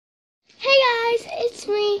it's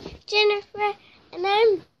me, Jennifer, and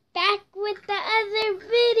I'm back with the other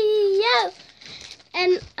video.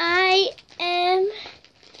 And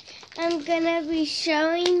I'm gonna be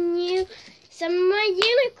showing you some of my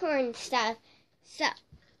unicorn stuff. So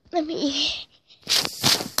let me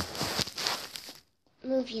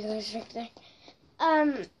move you guys right there.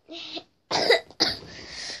 I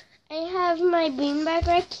have my beanbag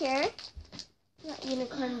right here. Not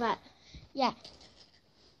unicorn, but yeah.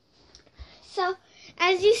 So,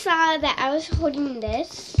 as you saw that I was holding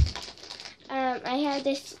this, I have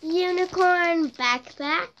this unicorn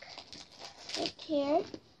backpack right here.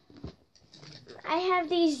 I have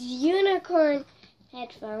these unicorn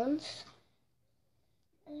headphones.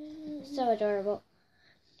 So adorable.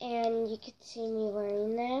 And you can see me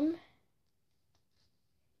wearing them.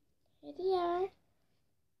 Here they are.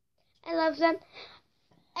 I love them.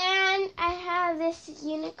 And I have this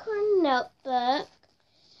unicorn notebook.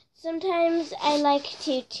 Sometimes I like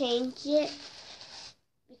to change it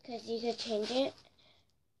because you could change it.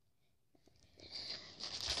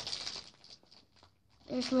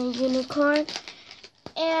 There's my unicorn.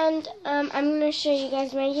 And I'm going to show you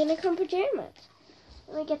guys my unicorn pajamas.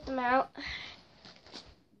 Let me get them out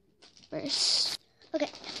first.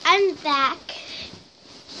 Okay, I'm back.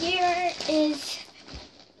 Here is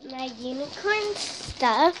my unicorn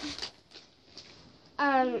stuff.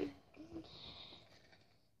 So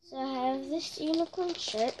I have this unicorn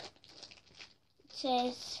shirt. It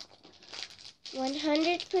says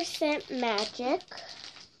 100% magic.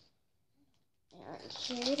 And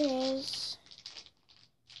here it is.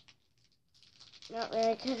 Not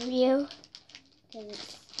very good view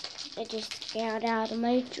because it just got out of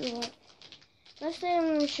my drawer. Mostly I'm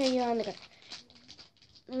going to show you on the ground.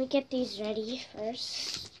 Let me get these ready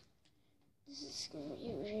first. This is going to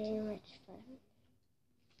be very much fun.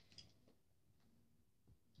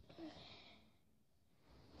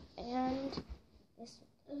 And this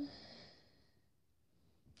one.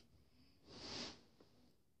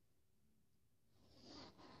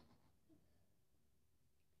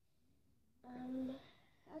 How do we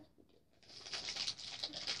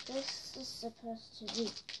do this? This is supposed to be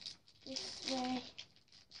this way.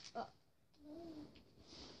 Oh.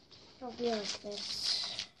 It'll be like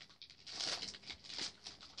this.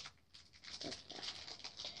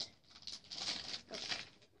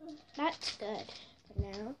 That's good for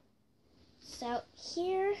now. So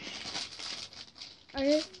here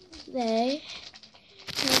are they.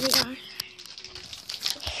 Here they are.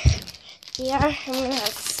 Here, I'm gonna have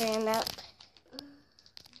to stand up.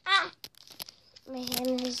 Ah! My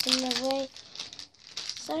hand is in the way.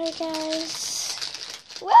 Sorry, guys.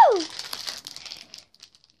 Woo!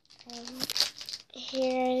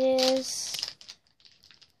 Here it is.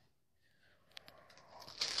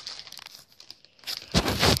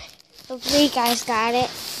 Hopefully you guys got it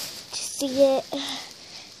to see it.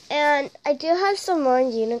 And I do have some more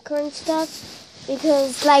unicorn stuff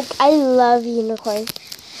because like I love unicorns.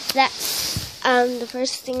 That's the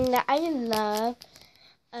first thing that I love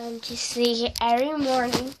to see every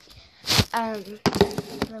morning. Let me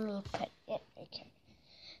put it right here.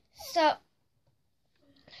 So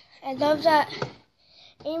I love that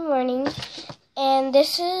every morning, and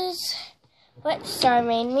this is what Star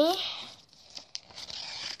made me.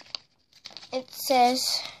 It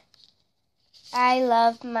says, I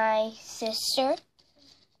love my sister.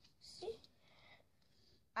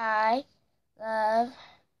 I love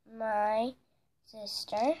my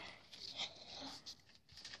sister.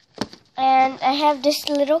 And I have this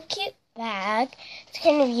little cute bag. It's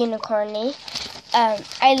kind of unicorny.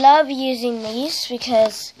 I love using these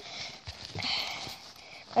because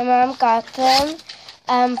my mom got them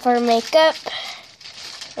for makeup.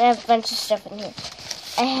 I have a bunch of stuff in here.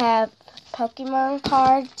 I have Pokemon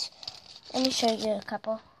cards. Let me show you a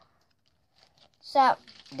couple. So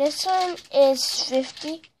this one is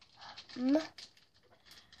 50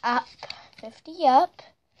 up. 50 up.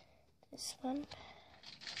 This one.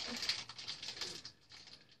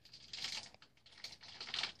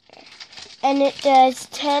 And it does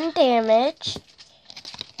 10 damage.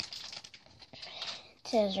 It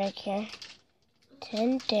says right here.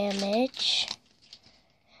 10 damage.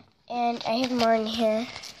 And I have more in here.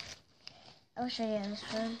 I'll show you this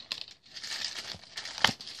one.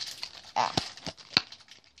 Ah.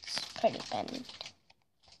 It's pretty bent.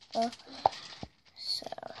 Oh. So,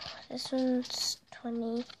 this one's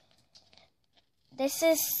 20. This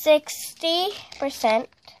is 60%.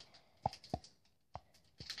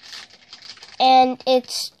 And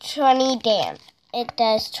it's 20 damage. It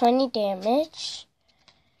does 20 damage.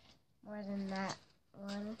 More than that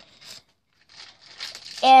one.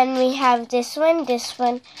 And we have this one. This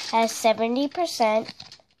one has 70%.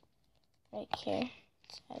 Right here.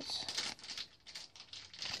 It says.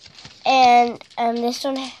 And this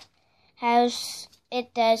one does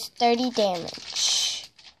 30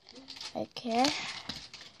 damage. Right here.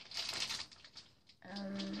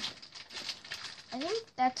 I think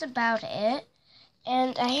that's about it.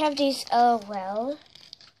 And I have these LOL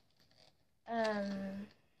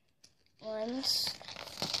ones.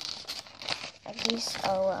 These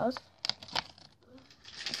LOLs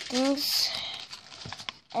things.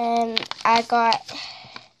 And I got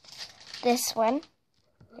this one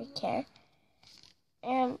right here.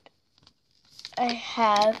 And I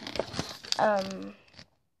have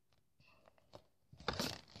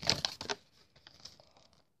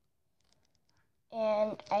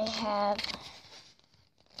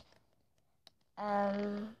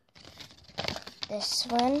this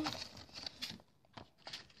one.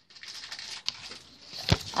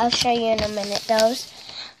 I'll show you in a minute those.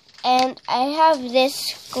 And I have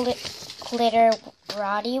this glitter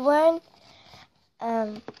Roddy one.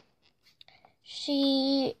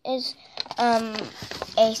 She is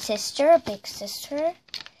a sister, a big sister.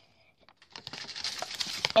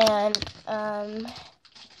 And I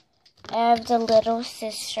have the little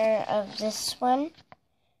sister of this one.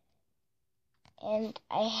 And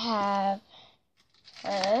I have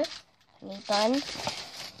her, Honey Bun,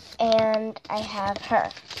 and I have her.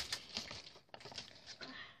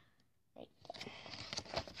 Right there.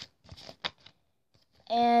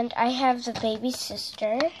 And I have the baby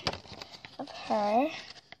sister of her,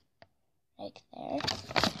 right there.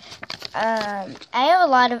 I have a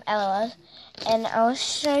lot of LOLs, and I'll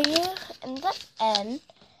show you in the end.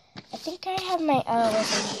 I think I have my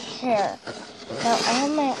LOLs in here. No, I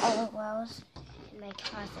have my LOLs in my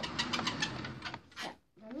closet. So,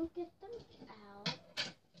 let me get them out.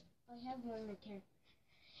 I have one right here.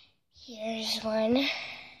 Here's one.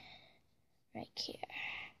 Right here.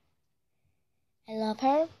 I love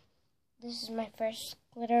her. This is my first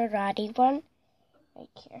glitter Roddy one. Right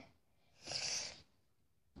here. Let's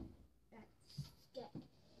get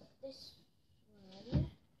this one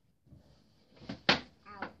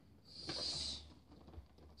out.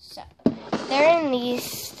 So, they're in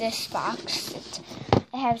this box.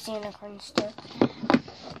 I have unicorns too.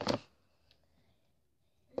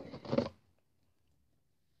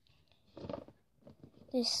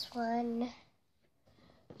 This one.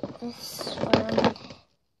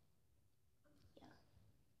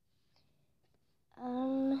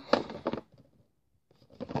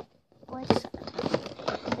 What's that?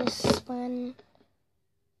 This one.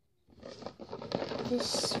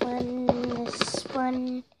 This one.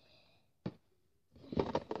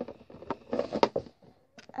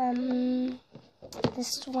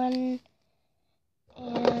 This one,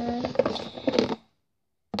 and I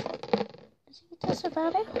think that's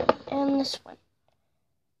about it. And this one.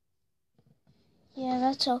 Yeah,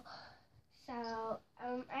 that's all. So,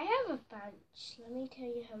 I have a bunch. Let me tell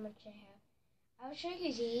you how much I have. I'll show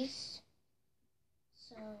you these.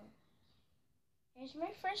 So, here's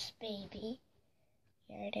my first baby.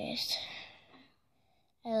 Here it is.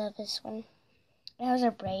 I love this one. It has a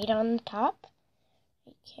braid on the top.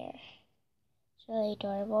 Right here. It's really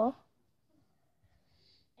adorable.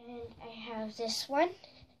 And I have this one.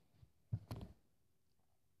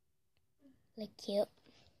 Really cute.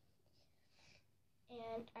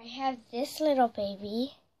 And I have this little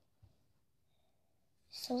baby.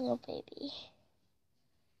 It's a little baby.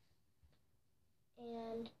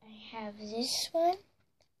 And I have this one.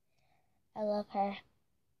 I love her.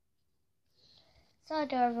 So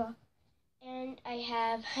adorable. And I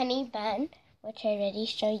have Honey Bun, which I already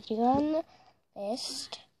showed you on the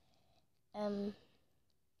list.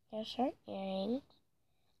 Here's her earrings.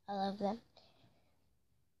 I love them.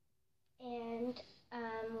 And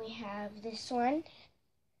we have this one.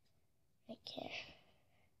 Right here.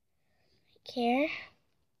 Right here.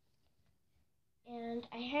 And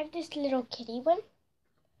I have this little kitty one.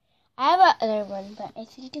 I have another one, but I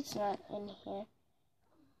think it's not in here.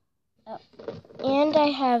 Oh. And I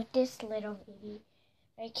have this little baby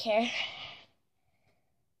right here. Here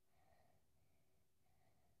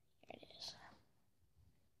it is.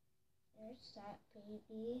 There's that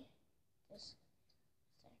baby.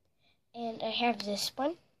 And I have this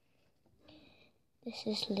one. This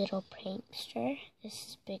is Little Prankster. This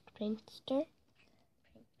is Big Prankster.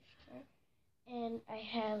 And I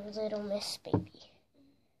have Little Miss Baby.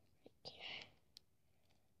 Right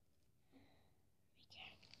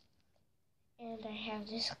here. And I have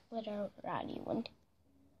this glitter Roddy one.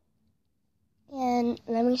 And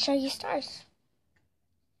let me show you stars.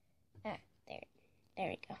 There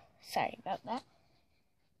we go. Sorry about that.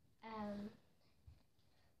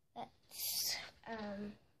 Let's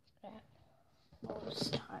grab all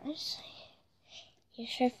stars.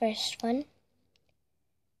 Here's her first one.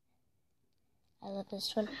 I love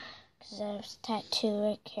this one because there's a tattoo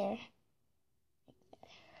right here.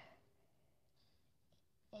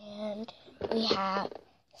 And we have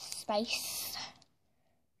Spice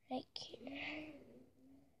right here.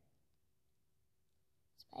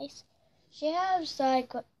 Spice. She has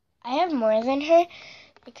like, I have more than her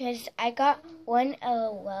because I got one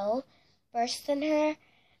LOL first than her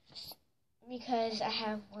because I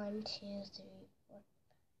have 1, 2, 3, 4,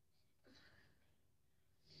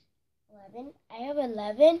 11. I have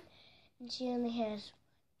 11 and she only has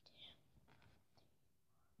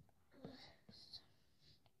 1,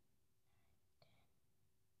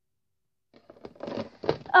 2.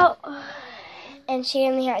 Oh, and she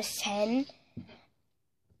only has 10.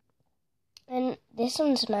 And this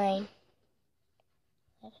one's mine.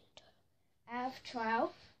 I have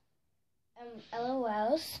 12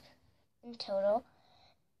 LOLs in total,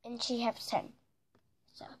 and she has 10.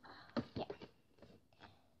 So, yeah.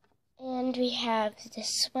 And we have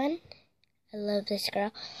this one. I love this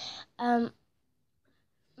girl.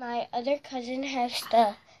 My other cousin has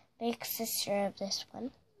the big sister of this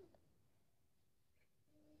one.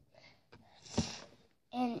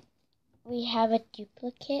 And we have a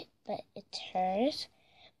duplicate, but it's hers.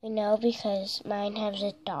 We know because mine has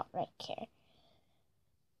a dot right here.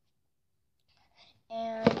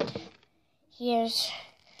 And here's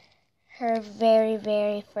her very,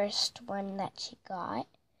 very first one that she got.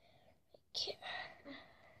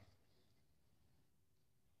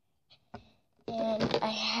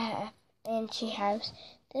 And she has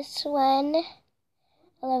this one.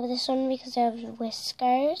 I love this one because it has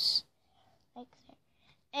whiskers. Like that.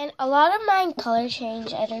 And a lot of mine color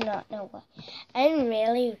change. I do not know why. I'm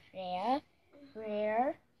really rare,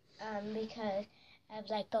 because I have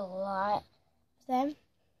like a lot of them.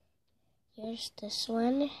 Here's this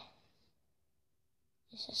one.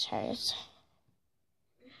 This is hers.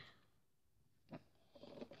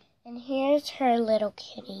 And here's her little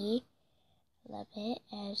kitty. Love it.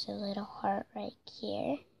 It has a little heart right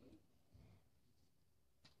here.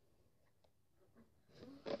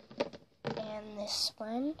 And this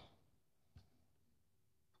one.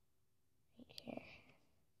 Right here.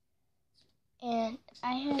 And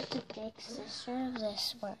I have the big sister of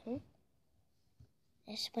this one.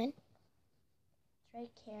 This one. It's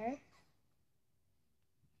right here.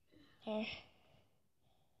 There.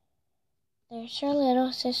 There's her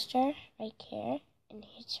little sister right here. And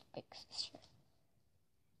here's her big sister.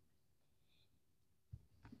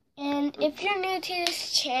 And if you're new to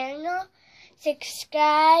this channel,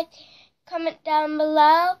 subscribe, comment down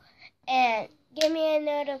below, and give me a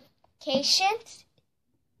notification.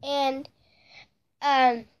 And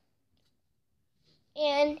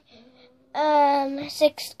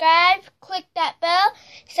subscribe, click that bell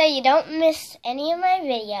so you don't miss any of my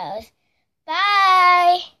videos.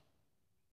 Bye!